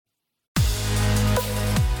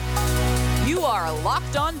are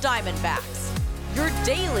Locked On Diamondbacks, your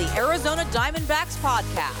daily Arizona Diamondbacks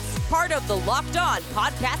podcast, part of the Locked On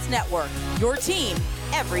Podcast Network, your team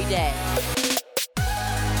every day.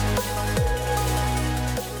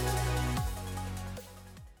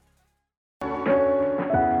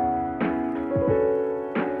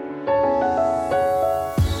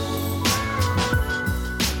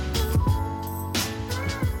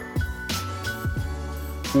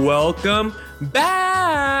 Welcome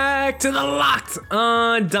back to the Locked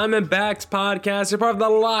On Diamondbacks podcast. You're part of the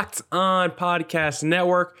Locked On Podcast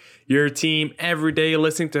Network, your team every day.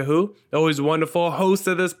 Listening to who? Always wonderful host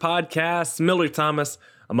of this podcast, Miller Thomas.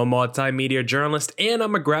 I'm a multimedia journalist and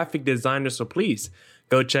I'm a graphic designer, so please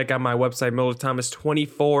go check out my website,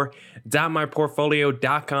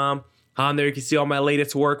 millerthomas24.myportfolio.com. On there, you can see all my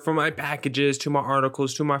latest work, from my packages to my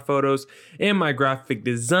articles to my photos and my graphic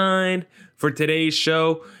design. For today's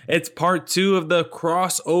show, it's part 2 of the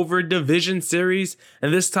crossover division series.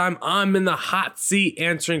 And this time I'm in the hot seat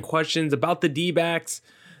answering questions about the D-backs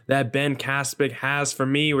that Ben Caspick has for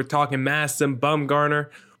me. We're talking Madison Bumgarner.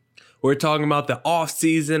 We're talking about the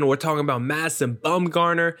offseason. We're talking about Madison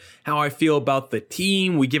Bumgarner, how I feel about the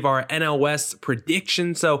team. We give our NL West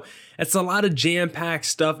prediction. So it's a lot of jam-packed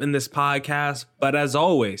stuff in this podcast. But as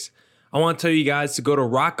always, I want to tell you guys to go to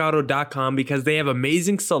rockauto.com because they have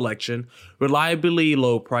amazing selection, reliably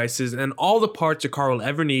low prices, and all the parts your car will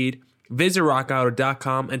ever need. Visit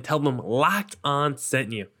rockauto.com and tell them Locked On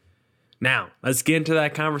sent you. Now, let's get into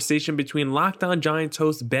that conversation between Locked On Giants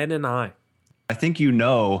host Ben and I. I think you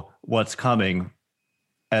know what's coming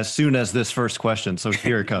as soon as this first question. So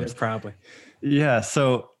here it comes. Probably. Yeah.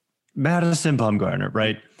 So Madison Bumgarner,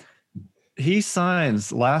 right? He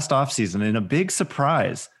signs last offseason in a big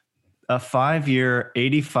surprise, a 5-year,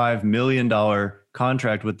 $85 million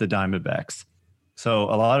contract with the Diamondbacks. So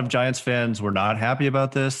a lot of Giants fans were not happy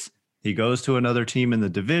about this. He goes to another team in the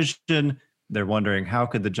division. They're wondering, how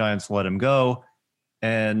could the Giants let him go?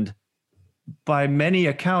 And by many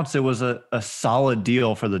accounts, it was a solid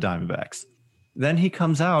deal for the Diamondbacks. Then he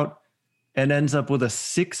comes out and ends up with a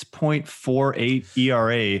 6.48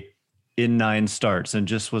 ERA in 9 starts and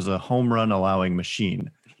just was a home run allowing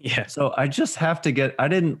machine. Yeah. So I just have to get, I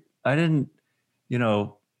didn't,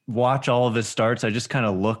 watch all of his starts. I just kind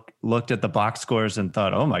of looked at the box scores and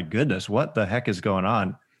thought, oh my goodness, what the heck is going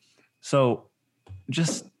on? So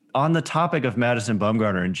just on the topic of Madison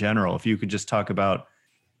Bumgarner in general, if you could just talk about,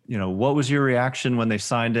 what was your reaction when they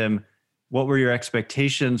signed him? What were your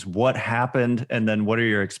expectations? What happened? And then what are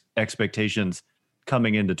your expectations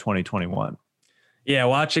coming into 2021? Yeah,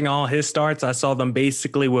 watching all his starts, I saw them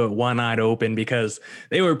basically with one eye open because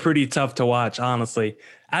they were pretty tough to watch, honestly.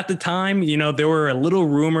 At the time, there were a little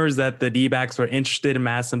rumors that the D-backs were interested in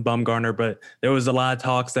Madison Bumgarner, but there was a lot of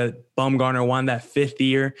talks that Bumgarner won that 5th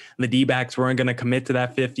year. And the D-backs weren't going to commit to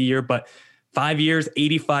that 5th year, but 5 years,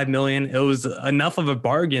 $85 million. It was enough of a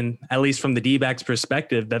bargain, at least from the D-backs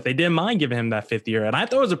perspective, that they didn't mind giving him that 5th year. And I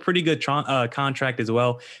thought it was a pretty good contract as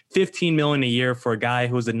well. $15 million a year for a guy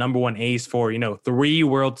who was the number 1 ace for, 3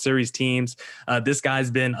 World Series teams. This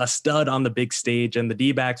guy's been a stud on the big stage, and the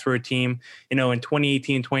D-backs were a team, in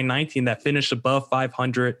 2018, 2019 that finished above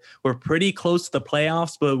 500. Were pretty close to the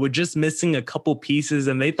playoffs, but were just missing a couple pieces.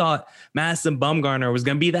 And they thought Madison Bumgarner was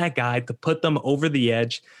going to be that guy to put them over the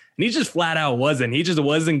edge. And he just flat out wasn't. He just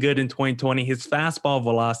wasn't good in 2020. His fastball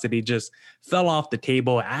velocity just fell off the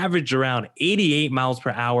table, averaged around 88 miles per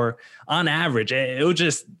hour on average. It was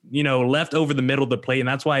just, left over the middle of the plate. And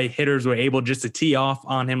that's why hitters were able just to tee off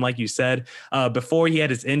on him, like you said. Before he had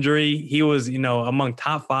his injury, he was, among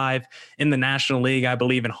top 5 in the National League, I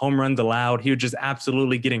believe, in home runs allowed. He was just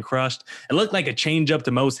absolutely getting crushed. It looked like a changeup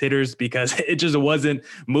to most hitters because it just wasn't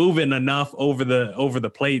moving enough over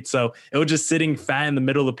the plate. So it was just sitting fat in the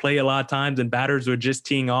middle of the plate a lot of times, and batters were just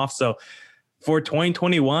teeing off. So for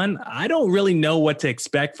 2021, I don't really know what to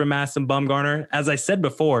expect from Madison Bumgarner. As I said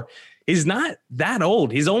before, he's not that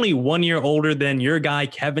old. He's only 1 year older than your guy,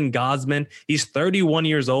 Kevin Gausman. He's 31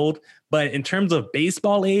 years old. But in terms of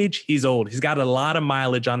baseball age, he's old. He's got a lot of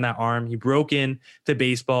mileage on that arm. He broke into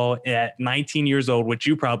baseball at 19 years old, which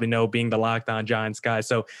you probably know being the Locked On Giants guy.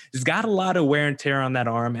 So he's got a lot of wear and tear on that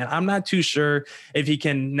arm. And I'm not too sure if he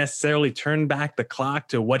can necessarily turn back the clock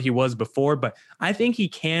to what he was before, but I think he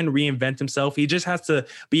can reinvent himself. He just has to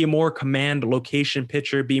be a more command location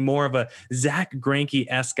pitcher, be more of a Zach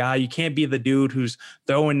Greinke-esque guy. You can't be the dude who's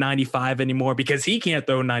throwing 95 anymore because he can't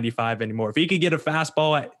throw 95 anymore. If he could get a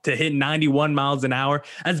fastball to hit 91 miles an hour.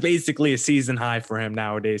 That's basically a season high for him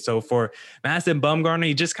nowadays. So for Madison Bumgarner,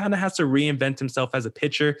 he just kind of has to reinvent himself as a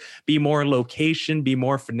pitcher, be more location, be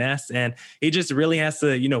more finesse. And he just really has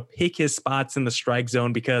to, pick his spots in the strike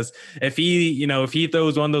zone, because if he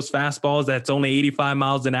throws one of those fastballs that's only 85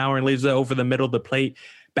 miles an hour and leaves it over the middle of the plate,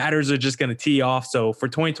 batters are just going to tee off. So for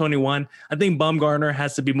 2021, I think Bumgarner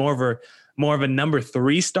has to be more of a number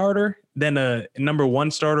 3 starter than a number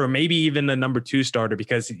 1 starter, or maybe even a number 2 starter,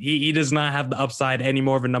 because he does not have the upside any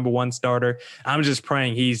more of a number 1 starter. I'm just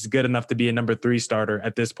praying he's good enough to be a number 3 starter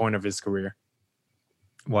at this point of his career.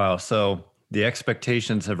 Wow. So the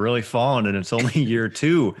expectations have really fallen, and it's only year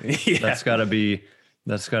 2. Yeah. That's gotta be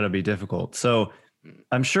difficult. So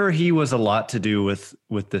I'm sure he was a lot to do with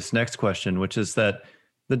this next question, which is that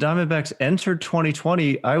the Diamondbacks entered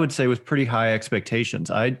 2020, I would say, with pretty high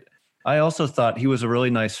expectations. I also thought he was a really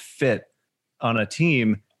nice fit on a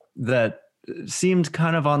team that seemed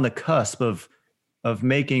kind of on the cusp of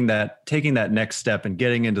taking that next step and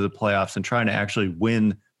getting into the playoffs and trying to actually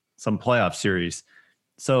win some playoff series.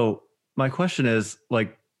 So my question is,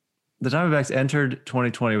 like, the Diamondbacks entered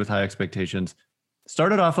 2020 with high expectations,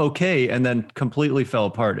 started off okay, and then completely fell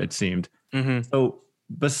apart, it seemed. Mm-hmm. So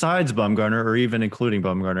besides Bumgarner, or even including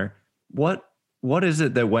Bumgarner, what is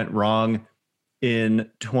it that went wrong in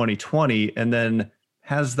 2020? And then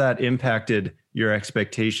has that impacted your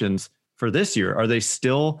expectations for this year? Are they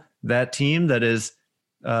still that team that is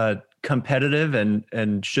competitive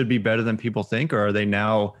and should be better than people think? Or are they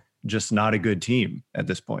now just not a good team at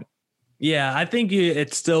this point? Yeah, I think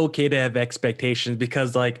it's still okay to have expectations,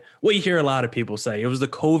 because like what you hear a lot of people say, it was the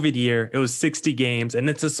COVID year, it was 60 games, and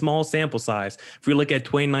it's a small sample size. If we look at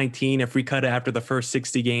 2019, if we cut it after the first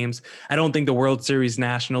 60 games, I don't think the World Series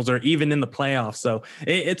Nationals are even in the playoffs. So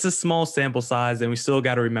it's a small sample size, and we still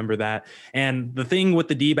got to remember that. And the thing with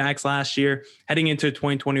the D-backs last year, heading into the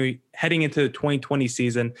 2020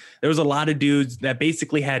 season, there was a lot of dudes that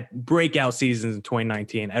basically had breakout seasons in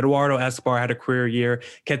 2019. Eduardo Escobar had a career year.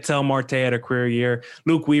 Ketel Marte had a career year.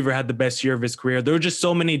 Luke Weaver had the best year of his career. There were just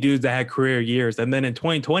so many dudes that had career years. And then in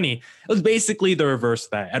 2020, it was basically the reverse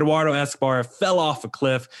of that. Eduardo Escobar fell off a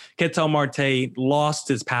cliff. Ketel Marte lost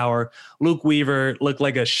his power. Luke Weaver looked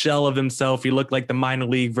like a shell of himself. He looked like the minor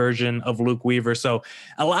league version of Luke Weaver. So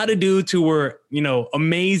a lot of dudes who were,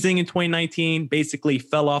 amazing in 2019 basically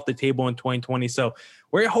fell off the table in 2020. So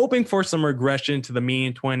we're hoping for some regression to the mean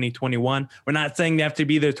in 2021. We're not saying they have to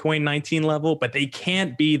be their 2019 level, but they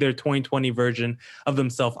can't be their 2020 version of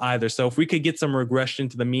themselves either. So if we could get some regression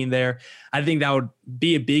to the mean there, I think that would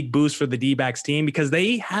be a big boost for the D-backs team, because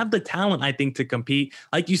they have the talent, I think, to compete.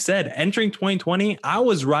 Like you said, entering 2020, I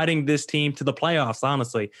was riding this team to the playoffs,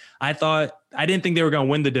 honestly. I didn't think they were going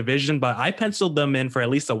to win the division, but I penciled them in for at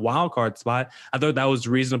least a wild card spot. I thought that was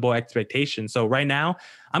reasonable expectation. So right now,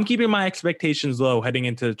 I'm keeping my expectations low heading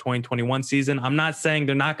into the 2021 season. I'm not saying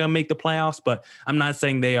they're not going to make the playoffs, but I'm not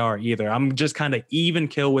saying they are either. I'm just kind of even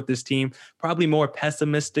kill with this team, probably more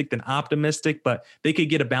pessimistic than optimistic, but they could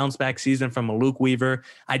get a bounce back season from a Luke Weaver.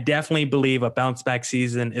 I definitely believe a bounce back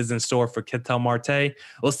season is in store for Ketel Marte.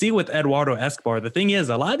 We'll see with Eduardo Escobar. The thing is,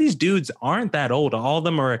 a lot of these dudes aren't that old. All of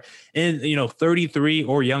them are in, 33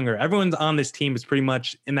 or younger. Everyone's on this team is pretty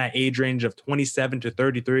much in that age range of 27 to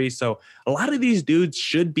 33. So a lot of these dudes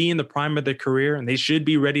should be in the prime of their career, and they should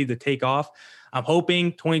be ready to take off. I'm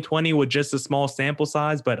hoping 2020 with just a small sample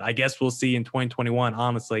size, but I guess we'll see in 2021,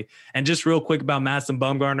 honestly. And just real quick about Madison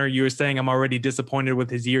Bumgarner, you were saying I'm already disappointed with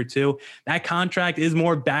his year 2. That contract is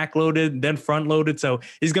more backloaded than front loaded. So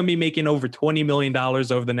he's going to be making over $20 million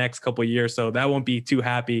over the next couple of years. So that won't be too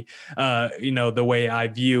happy, the way I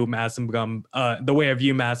view Madison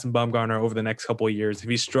Bumgarner over the next couple of years. If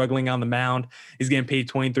he's struggling on the mound, he's getting paid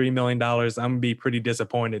 $23 million. I'm going to be pretty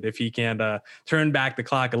disappointed if he can turn back the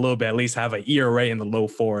clock a little bit, at least have an ERA in the low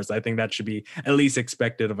 4s. I think that should be at least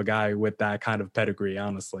expected of a guy with that kind of pedigree,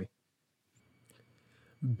 honestly.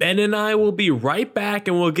 Ben and I will be right back,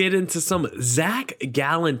 and we'll get into some Zach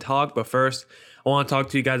Gallen talk. But first, I want to talk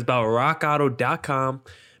to you guys about RockAuto.com,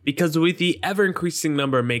 because with the ever-increasing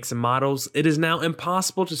number of makes and models, it is now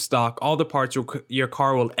impossible to stock all the parts your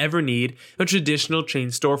car will ever need in a traditional chain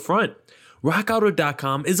storefront.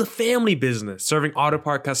 RockAuto.com is a family business serving auto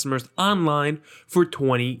part customers online for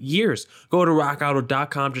 20 years. Go to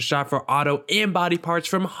RockAuto.com to shop for auto and body parts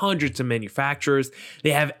from hundreds of manufacturers. They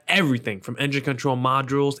have everything from engine control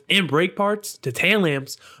modules and brake parts to tail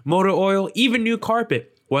lamps, motor oil, even new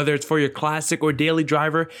carpet. Whether it's for your classic or daily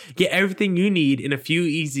driver, get everything you need in a few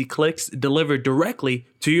easy clicks delivered directly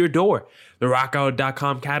to your door. The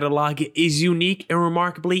RockAuto.com catalog is unique and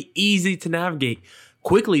remarkably easy to navigate.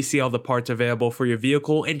 Quickly see all the parts available for your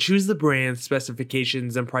vehicle and choose the brand,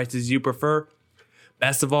 specifications, and prices you prefer.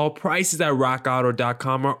 Best of all, prices at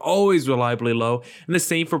rockauto.com are always reliably low, and the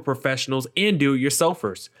same for professionals and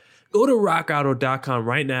do-it-yourselfers. Go to rockauto.com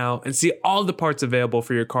right now and see all the parts available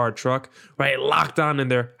for your car or truck, right locked on in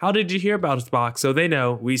there. How did you hear about us box? So they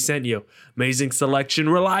know we sent you. Amazing selection,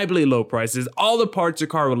 reliably low prices, all the parts your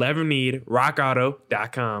car will ever need.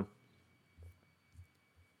 rockauto.com.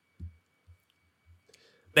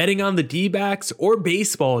 Betting on the D-backs or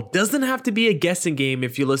baseball doesn't have to be a guessing game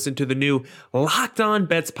if you listen to the new Locked On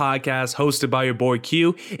Bets podcast hosted by your boy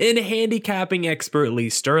Q and handicapping expert Lee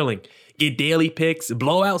Sterling. Get daily picks,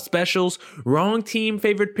 blowout specials, wrong team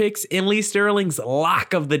favorite picks, and Lee Sterling's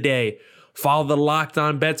lock of the day. Follow the Locked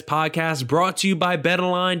On Bets podcast brought to you by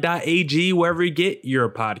BetOnline.ag wherever you get your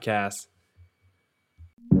podcasts.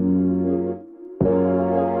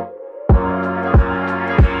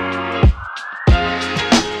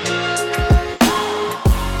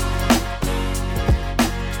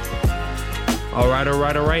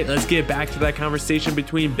 All right. Let's get back to that conversation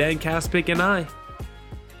between Ben Caspick and I.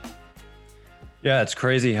 Yeah, it's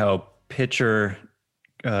crazy how pitcher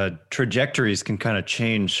trajectories can kind of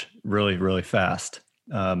change really, really fast.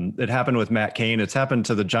 It happened with Matt Cain. It's happened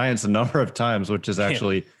to the Giants a number of times, which is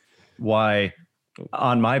actually why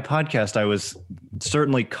on my podcast, I was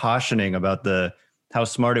certainly cautioning about how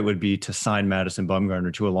smart it would be to sign Madison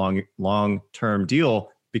Bumgarner to a long-term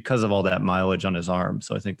deal because of all that mileage on his arm.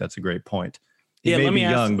 So I think that's a great point. He may be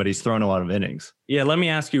young, but he's thrown a lot of innings. Yeah, let me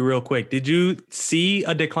ask you real quick. Did you see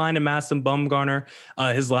a decline in Madison Bumgarner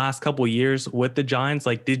his last couple of years with the Giants?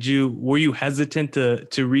 Like, were you hesitant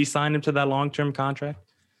to re-sign him to that long-term contract?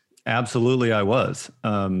 Absolutely, I was.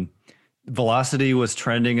 Velocity was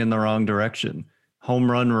trending in the wrong direction. Home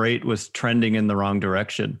run rate was trending in the wrong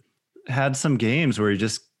direction. Had some games where he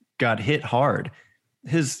just got hit hard.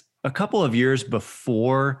 A couple of years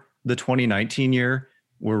before the 2019 year,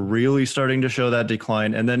 we're really starting to show that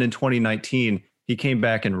decline. And then in 2019, he came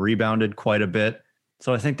back and rebounded quite a bit.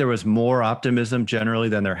 So I think there was more optimism generally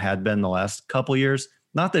than there had been the last couple years.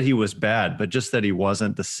 Not that he was bad, but just that he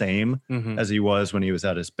wasn't the same as he was when he was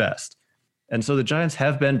at his best. And so the Giants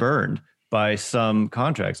have been burned by some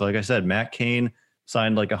contracts. Like I said, Matt Cain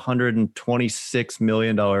signed like $126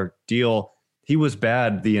 million deal. He was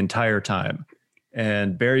bad the entire time.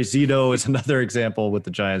 And Barry Zito is another example with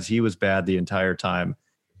the Giants. He was bad the entire time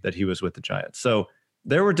that he was with the Giants. So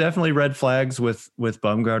there were definitely red flags with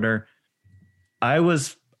Bumgarner.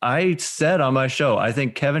 I said on my show, I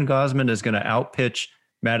think Kevin Gausman is going to outpitch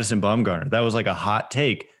Madison Bumgarner. That was like a hot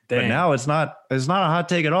take. Dang. But now it's not a hot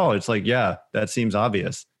take at all. It's like, yeah, that seems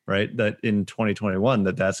obvious, right? That in 2021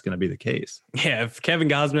 that's going to be the case. Yeah, if Kevin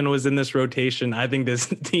Gausman was in this rotation, I think this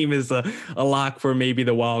team is a lock for maybe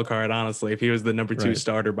the wild card, honestly, if he was the number 2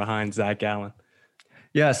 starter behind Zach Gallen.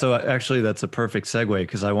 Yeah, so actually that's a perfect segue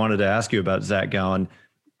because I wanted to ask you about Zach Gallen.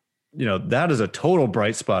 You know, that is a total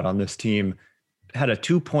bright spot on this team. Had a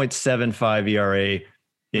 2.75 ERA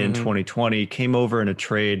in 2020, came over in a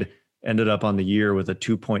trade, ended up on the year with a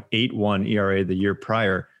 2.81 ERA the year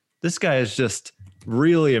prior. This guy is just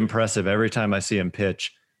really impressive every time I see him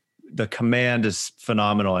pitch. The command is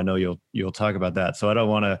phenomenal. I know you'll talk about that, so I don't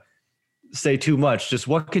want to say too much. Just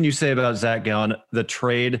what can you say about Zach Gallen? The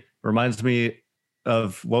trade reminds me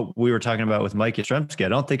of what we were talking about with Mike Yastrzemski. I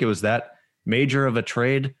don't think it was that major of a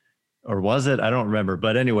trade, or was it? I don't remember.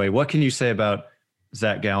 But anyway, what can you say about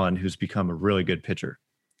Zach Gallen, who's become a really good pitcher?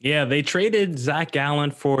 Yeah, they traded Zach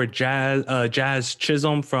Gallen for Jazz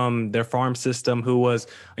Chisholm from their farm system, who was,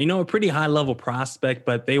 a pretty high level prospect,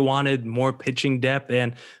 but they wanted more pitching depth,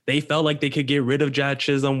 and they felt like they could get rid of Jazz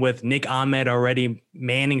Chisholm with Nick Ahmed already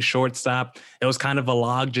manning shortstop. It was kind of a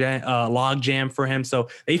log jam for him. So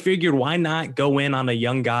they figured, why not go in on a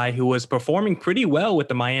young guy who was performing pretty well with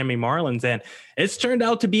the Miami Marlins, and it's turned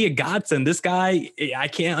out to be a godsend. This guy, I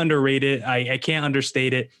can't underrate it. I can't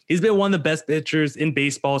understate it. He's been one of the best pitchers in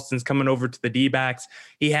baseball since coming over to the D-backs.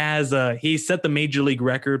 He set the major league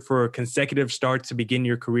record for consecutive starts to begin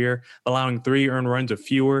your career, allowing 3 earned runs or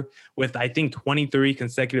fewer with, I think, 23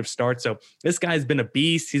 consecutive starts. So this guy's been a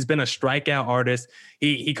beast. He's been a strikeout artist.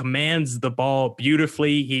 He commands the ball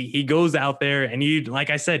beautifully. He goes out there and like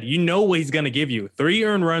I said, what he's going to give you. 3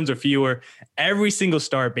 earned runs or fewer every single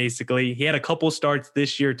start, basically. He had a couple starts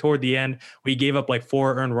this year toward the end where he gave up like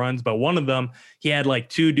 4 earned runs, but one of them, he had like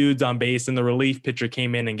 2 dudes on base and the relief pitcher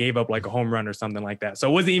came in and gave up like a home run or something like that. So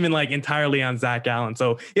it wasn't even like entirely on Zach Gallen.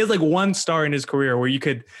 So he has like 1 star in his career where you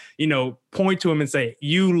could, point to him and say,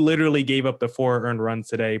 you literally gave up the 4 earned runs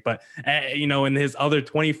today. But, in his other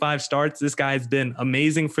 25 starts, this guy's been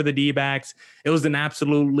amazing for the D-backs. It was an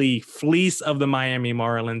absolutely fleece of the Miami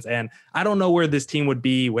Marlins. And I don't know where this team would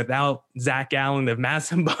be without Zach Gallen. If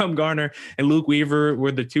Madison Bumgarner and Luke Weaver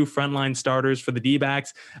were the 2 frontline starters for the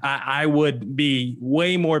D-backs, I would be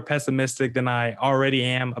way more pessimistic than I already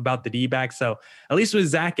am about the D-backs. So at least with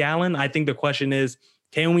Zach Gallen, I think the question is,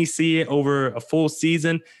 can we see it over a full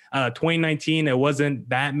season? 2019, it wasn't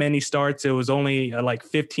that many starts. It was only like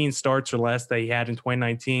 15 starts or less that he had in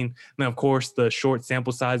 2019. And of course, the short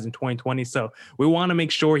sample size in 2020. So we want to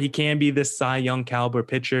make sure he can be this Cy Young caliber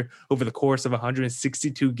pitcher over the course of a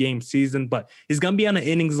 162 game season. But he's going to be on an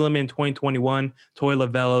innings limit in 2021. Toy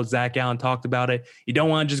Lavello, Zach Gallen talked about it. You don't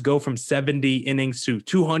want to just go from 70 innings to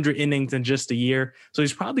 200 innings in just a year. So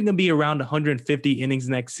he's probably going to be around 150 innings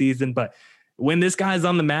next season. But when this guy's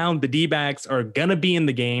on the mound, the D-backs are going to be in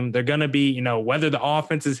the game. They're going to be, whether the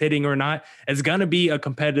offense is hitting or not, it's going to be a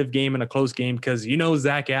competitive game and a close game because,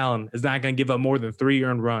 Zach Gallen is not going to give up more than 3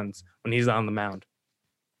 earned runs when he's on the mound.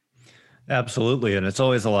 Absolutely. And it's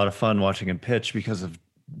always a lot of fun watching him pitch because of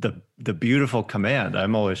the beautiful command.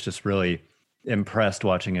 I'm always just really impressed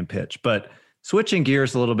watching him pitch. But switching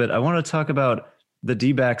gears a little bit, I want to talk about the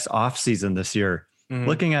D-backs offseason this year. Mm-hmm.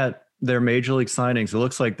 Looking at their major league signings, it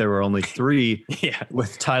looks like there were only 3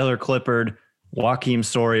 with Tyler Clippard, Joakim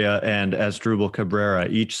Soria, and Asdrubal Cabrera,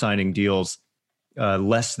 each signing deals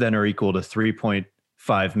less than or equal to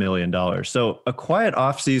 $3.5 million. So a quiet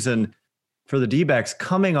offseason for the D-backs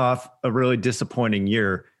coming off a really disappointing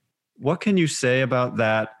year. What can you say about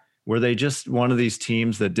that? Were they just one of these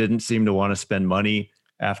teams that didn't seem to want to spend money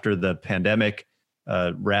after the pandemic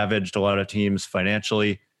ravaged a lot of teams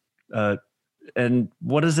financially? And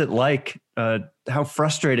what is it like? How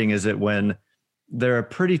frustrating is it when they're a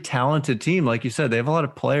pretty talented team? Like you said, they have a lot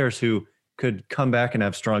of players who could come back and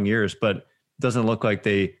have strong years, but it doesn't look like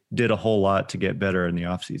they did a whole lot to get better in the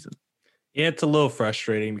offseason. Yeah, it's a little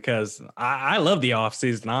frustrating because I love the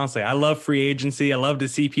offseason, honestly. I love free agency. I love to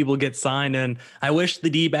see people get signed, and I wish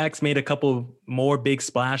the D-backs made a couple more big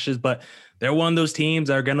splashes, but they're one of those teams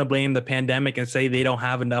that are going to blame the pandemic and say they don't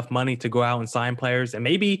have enough money to go out and sign players. And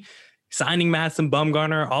maybe signing Madison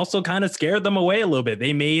Bumgarner also kind of scared them away a little bit.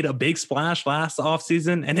 They made a big splash last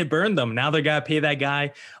offseason and it burned them. Now they got to pay that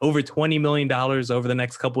guy over $20 million over the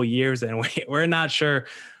next couple of years. And we're not sure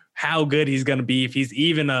how good he's going to be, if he's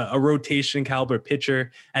even a rotation caliber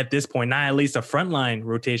pitcher at this point, not at least a frontline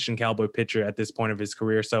rotation caliber pitcher at this point of his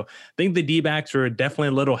career. So I think the D-backs were definitely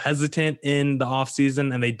a little hesitant in the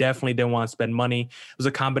offseason, and they definitely didn't want to spend money. It was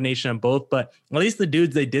a combination of both, but at least the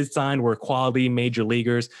dudes they did sign were quality major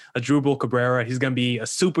leaguers. Asdrubal Cabrera, he's going to be a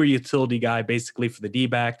super utility guy basically for the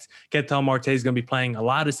D-backs. Ketel Marte is going to be playing a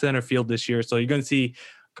lot of center field this year, so you're going to see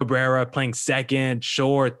Cabrera playing second,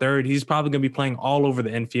 short, third. He's probably going to be playing all over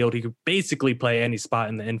the infield. He could basically play any spot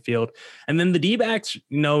in the infield. And then the D-backs,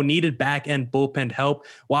 needed back-end bullpen help.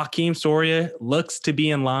 Joakim Soria looks to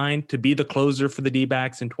be in line to be the closer for the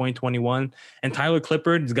D-backs in 2021. And Tyler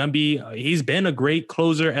Clippard is going to he's been a great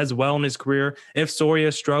closer as well in his career. If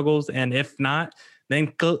Soria struggles, and if not, then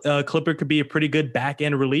Clippard could be a pretty good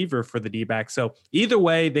back-end reliever for the D-backs. So either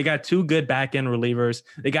way, they got 2 good back-end relievers.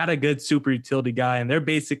 They got a good super utility guy, and they're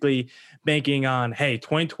basically banking on, hey,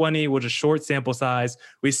 2020 was a short sample size.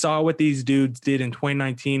 We saw what these dudes did in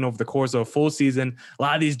 2019 over the course of a full season. A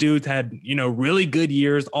lot of these dudes had, really good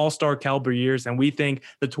years, all-star caliber years, and we think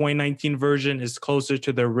the 2019 version is closer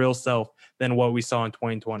to their real self than what we saw in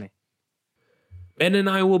 2020. Ben and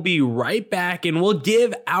I will be right back and we'll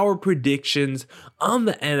give our predictions on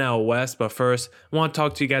the NL West. But first, I want to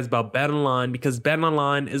talk to you guys about BetOnline, because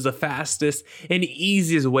BetOnline is the fastest and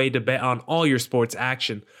easiest way to bet on all your sports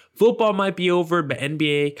action. Football might be over, but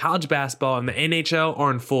NBA, college basketball, and the NHL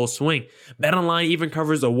are in full swing. BetOnline even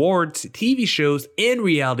covers awards, TV shows, and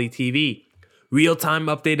reality TV. Real-time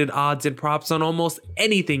updated odds and props on almost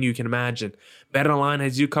anything you can imagine. BetOnline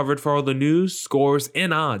has you covered for all the news, scores,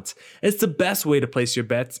 and odds. It's the best way to place your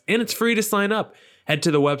bets, and it's free to sign up. Head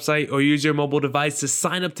to the website or use your mobile device to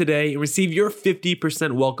sign up today and receive your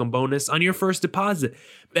 50% welcome bonus on your first deposit.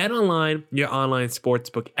 BetOnline, your online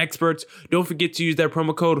sportsbook experts. Don't forget to use that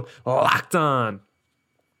promo code LOCKEDON.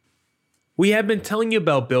 We have been telling you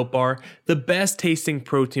about Built Bar, the best tasting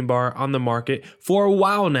protein bar on the market for a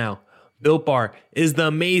while now. Built Bar is the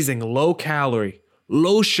amazing low-calorie,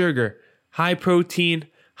 low-sugar, high-protein,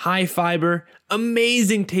 high-fiber,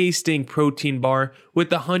 amazing tasting protein bar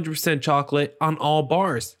with 100% chocolate on all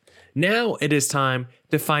bars. Now it is time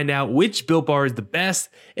to find out which Built Bar is the best.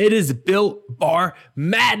 It is Built Bar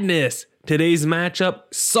Madness. Today's matchup,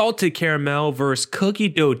 salted caramel versus cookie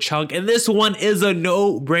dough chunk. And this one is a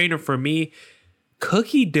no-brainer for me.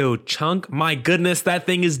 Cookie dough chunk, my goodness, that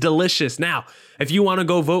thing is delicious. Now, if you want to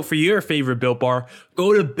go vote for your favorite Built Bar,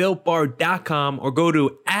 go to BuiltBar.com or go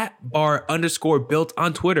to @bar_built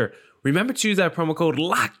on Twitter. Remember to use that promo code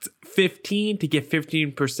LOCKED15 to get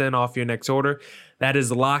 15% off your next order. That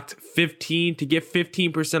is LOCKED15 to get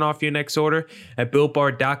 15% off your next order at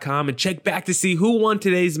BuiltBar.com. And check back to see who won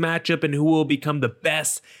today's matchup and who will become the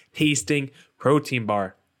best tasting protein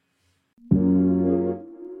bar.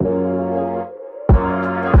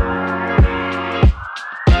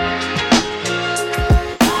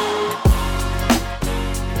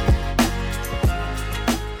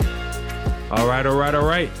 All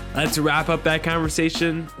right. Let's wrap up that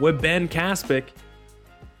conversation with Ben Caspick.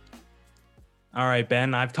 All right,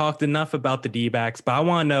 Ben, I've talked enough about the D-backs, but I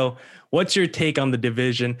want to know, what's your take on the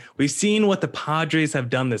division? We've seen what the Padres have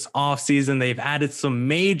done this offseason. They've added some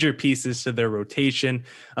major pieces to their rotation.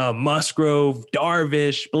 Musgrove,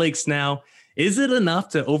 Darvish, Blake Snell. Is it enough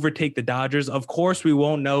to overtake the Dodgers? Of course, we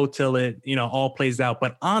won't know till it, all plays out.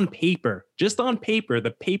 But on paper, just on paper,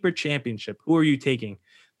 the paper championship, who are you taking?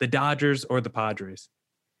 The Dodgers or the Padres?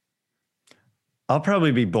 I'll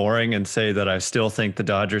probably be boring and say that I still think the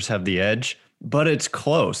Dodgers have the edge, but it's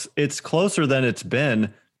close. It's closer than it's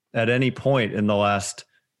been at any point in the last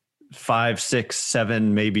 5, 6,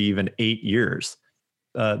 7, maybe even 8 years.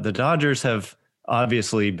 The Dodgers have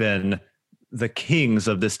obviously been the kings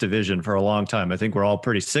of this division for a long time. I think we're all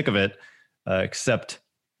pretty sick of it, except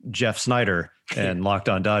Jeff Snyder and Locked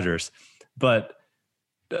On Dodgers. But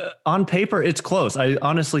on paper, it's close. I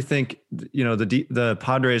honestly think, the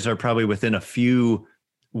Padres are probably within a few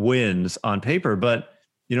wins on paper, but,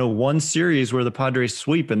 one series where the Padres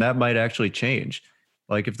sweep, and that might actually change.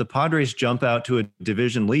 Like if the Padres jump out to a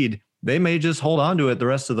division lead, they may just hold on to it the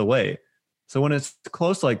rest of the way. So when it's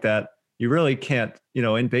close like that, you really can't,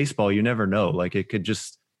 in baseball, you never know. Like it could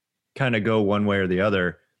just kind of go one way or the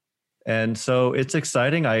other. And so it's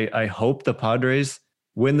exciting. I hope the Padres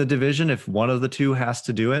win the division if one of the two has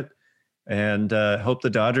to do it, and hope the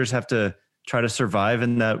Dodgers have to try to survive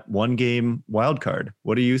in that one game wild card.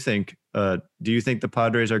 What do you think? Do you think the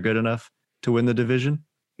Padres are good enough to win the division?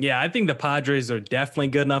 Yeah, I think the Padres are definitely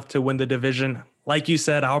good enough to win the division. Like you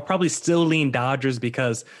said, I'll probably still lean Dodgers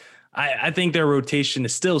because I think their rotation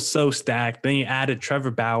is still so stacked. Then you added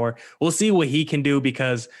Trevor Bauer. We'll see what he can do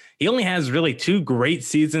because he only has really 2 great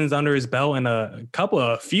seasons under his belt and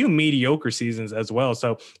a few mediocre seasons as well.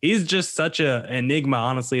 So he's just such an enigma,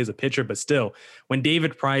 honestly, as a pitcher. But still, when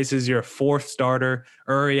David Price is your 4th starter,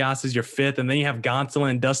 Urias is your 5th, and then you have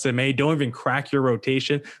Gonsolin and Dustin May, don't even crack your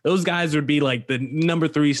rotation. Those guys would be like the number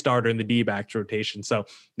 3 starter in the D-backs rotation. So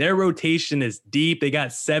their rotation is deep. They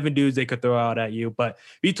got 7 dudes they could throw out at you. But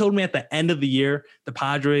if you told me at the end of the year the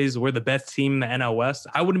Padres were the best team in the NL West,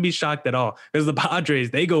 I wouldn't be shocked at all, because the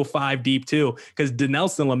Padres, they go 5 deep too, because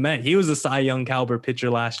Dinelson Lamet, he was a Cy Young caliber pitcher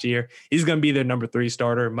last year. He's going to be their number 3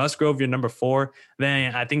 starter. Musgrove, your number 4.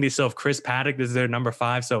 Then I think they still have Chris Paddock. This is their number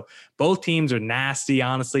 5. So both teams are nasty,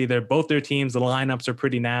 honestly. Both their teams, the lineups are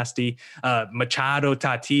pretty nasty. Machado,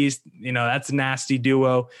 Tatis, that's a nasty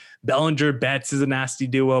duo. Bellinger, Betts is a nasty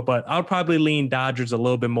duo, but I'll probably lean Dodgers a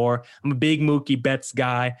little bit more. I'm a big Mookie Betts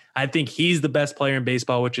guy. I think he's the best player in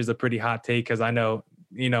baseball, which is a pretty hot take because I know,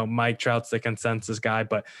 Mike Trout's the consensus guy,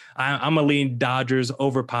 but I'm going to lean Dodgers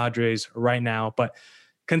over Padres right now. But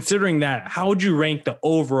considering that, how would you rank the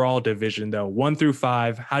overall division, though? 1 through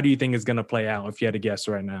 5, how do you think it's going to play out if you had to guess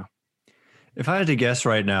right now? If I had to guess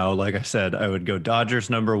right now, like I said, I would go Dodgers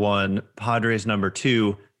number 1, Padres number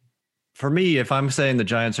 2. For me, if I'm saying the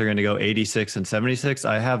Giants are going to go 86 and 76,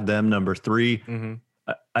 I have them number 3.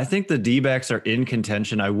 Mm-hmm. I think the D-backs are in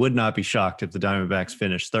contention. I would not be shocked if the Diamondbacks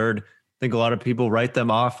finish 3rd. I think a lot of people write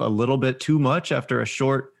them off a little bit too much after a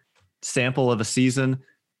short sample of a season.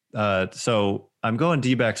 So I'm going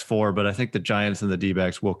D-backs 4, but I think the Giants and the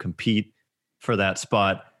D-backs will compete for that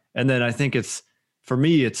spot. And then I think for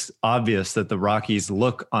me, it's obvious that the Rockies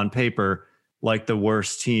look on paper like the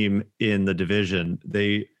worst team in the division.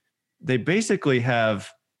 They basically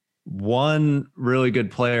have one really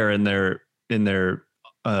good player in their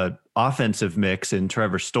offensive mix in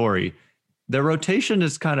Trevor Story. Their rotation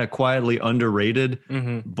is kind of quietly underrated.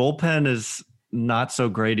 Mm-hmm. Bullpen is not so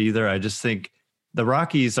great either. I just think the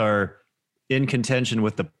Rockies are in contention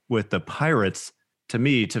with the Pirates, to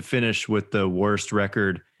me, to finish with the worst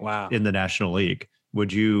record in the National League.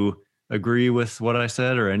 Would you agree with what I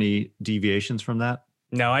said or any deviations from that?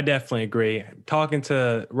 No, I definitely agree. Talking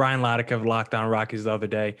to Ryan Laddick of Locked On Rockies the other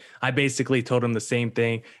day, I basically told him the same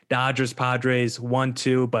thing. Dodgers, Padres,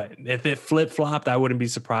 1-2, but if it flip-flopped, I wouldn't be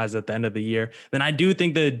surprised at the end of the year. Then I do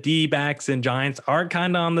think the D-backs and Giants are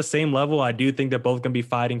kind of on the same level. I do think they're both going to be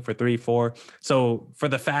fighting for 3-4. So for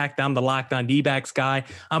the fact I'm the Locked On D-backs guy,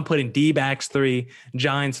 I'm putting D-backs 3,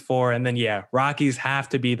 Giants 4, and then, Rockies have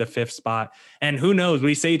to be the 5th spot. And who knows?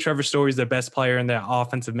 We say Trevor Story's the best player in the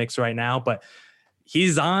offensive mix right now, but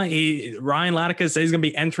Ryan Laddick says he's going to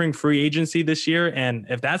be entering free agency this year. And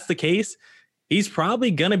if that's the case, he's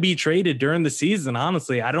probably going to be traded during the season.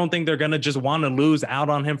 Honestly, I don't think they're going to just want to lose out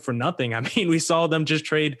on him for nothing. I mean, we saw them just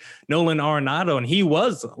trade Nolan Arenado and he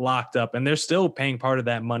was locked up and they're still paying part of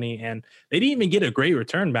that money. And they didn't even get a great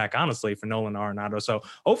return back, honestly, for Nolan Arenado. So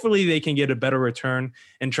hopefully they can get a better return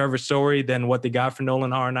in Trevor Story than what they got for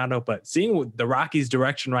Nolan Arenado. But seeing the Rockies'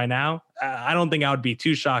 direction right now, I don't think I would be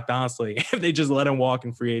too shocked, honestly, if they just let him walk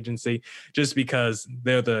in free agency just because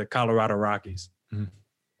they're the Colorado Rockies. Mm-hmm.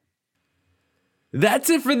 That's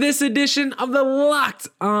it for this edition of the Locked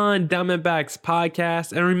On Diamondbacks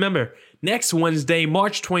podcast. And remember, next Wednesday,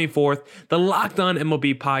 March 24th, the Locked On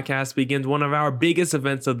MLB podcast begins one of our biggest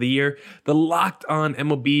events of the year, the Locked On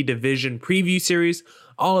MLB Division Preview Series.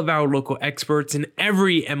 All of our local experts in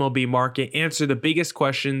every MLB market answer the biggest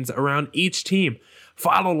questions around each team.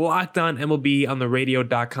 Follow Locked On MLB on the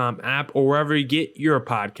radio.com app or wherever you get your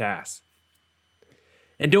podcasts.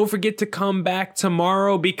 And don't forget to come back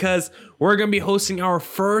tomorrow because we're going to be hosting our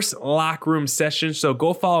first locker room session. So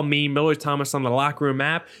go follow me, Miller Thomas, on the locker room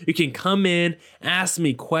app. You can come in, ask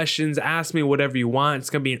me questions, ask me whatever you want.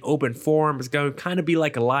 It's going to be an open forum. It's going to kind of be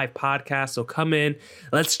like a live podcast. So come in,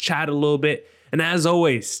 let's chat a little bit. And as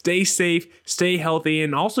always, stay safe, stay healthy,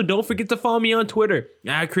 and also don't forget to follow me on Twitter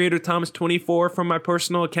at CreatorThomas24 from my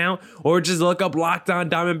personal account, or just look up Locked On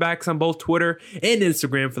Diamondbacks on both Twitter and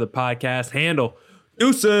Instagram for the podcast handle.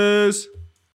 Deuces!